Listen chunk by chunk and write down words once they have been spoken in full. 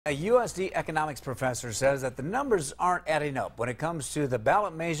A USD economics professor says that the numbers aren't adding up when it comes to the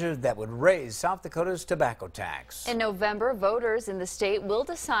ballot measure that would raise South Dakota's tobacco tax. In November, voters in the state will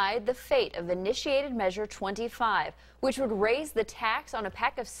decide the fate of Initiated Measure 25, which would raise the tax on a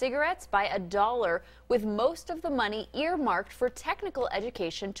pack of cigarettes by $1, with most of the money earmarked for technical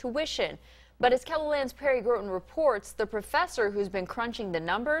education tuition. But as KELOLAND's Perry Groten reports, the professor who's been crunching the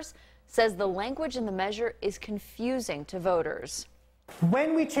numbers says the language in the measure is confusing to voters.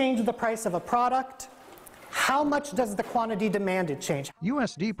 When we change the price of a product, how much does the quantity demanded change?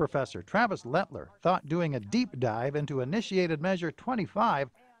 USD professor Travis Lettler thought doing a deep dive into Initiated Measure 25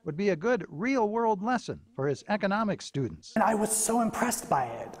 would be a good real-world lesson for his economics students. And I was so impressed by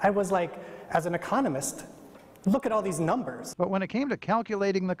it. I was like, as an economist, look at all these numbers. But when it came to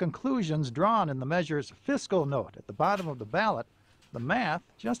calculating the conclusions drawn in the measure's fiscal note at the bottom of the ballot, the math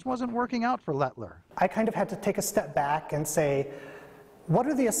just wasn't working out for Lettler. I kind of had to take a step back and say, what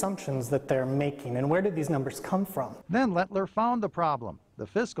are the assumptions that they're making, and where did these numbers come from? Then Lettler found the problem. The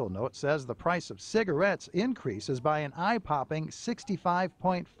fiscal note says the price of cigarettes increases by an eye-popping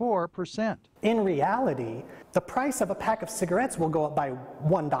 65.4%. In reality, the price of a pack of cigarettes will go up by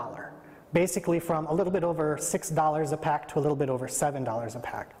 $1. Basically from a little bit over $6 a pack to a little bit over $7 a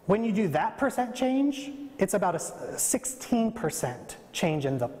pack. When you do that percent change, it's about a 16% change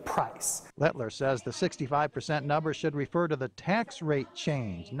in the price. Lettler says the 65% number should refer to the tax rate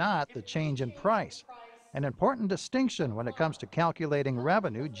change, not the change in price. An important distinction when it comes to calculating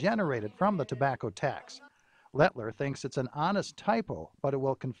revenue generated from the tobacco tax. Lettler thinks it's an honest typo, but it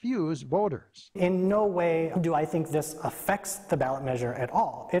will confuse voters. In no way do I think this affects the ballot measure at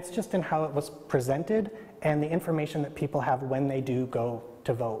all. It's just in how it was presented and the information that people have when they do go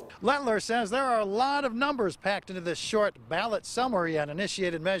to vote. Lettler says there are a lot of numbers packed into this short ballot summary on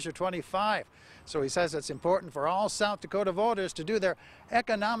Initiated Measure 25. So he says it's important for all South Dakota voters to do their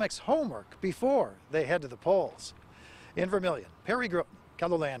economics homework before they head to the polls. In Vermilion, Perry Groten,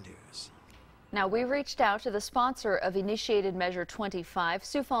 KELOLAND News. Now, we reached out to the sponsor of Initiated Measure 25,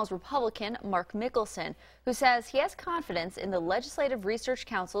 Sioux Falls Republican Mark Mickelson, who says he has confidence in the Legislative Research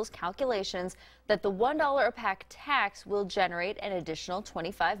Council's calculations that the $1 a pack tax will generate an additional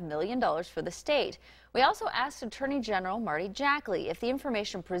 $25 million for the state. We also asked Attorney General Marty Jackley if the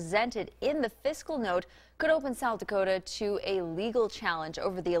information presented in the fiscal note could open South Dakota to a legal challenge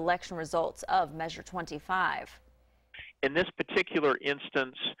over the election results of Measure 25. In this particular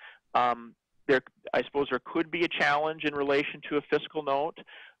instance, I suppose there could be a challenge in relation to a fiscal note,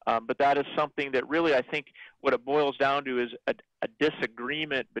 but that is something that really I think what it boils down to is a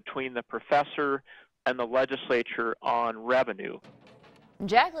disagreement between the professor and the legislature on revenue.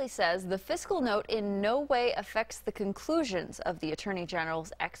 Jackley says the fiscal note in no way affects the conclusions of the Attorney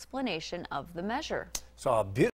General's explanation of the measure. So a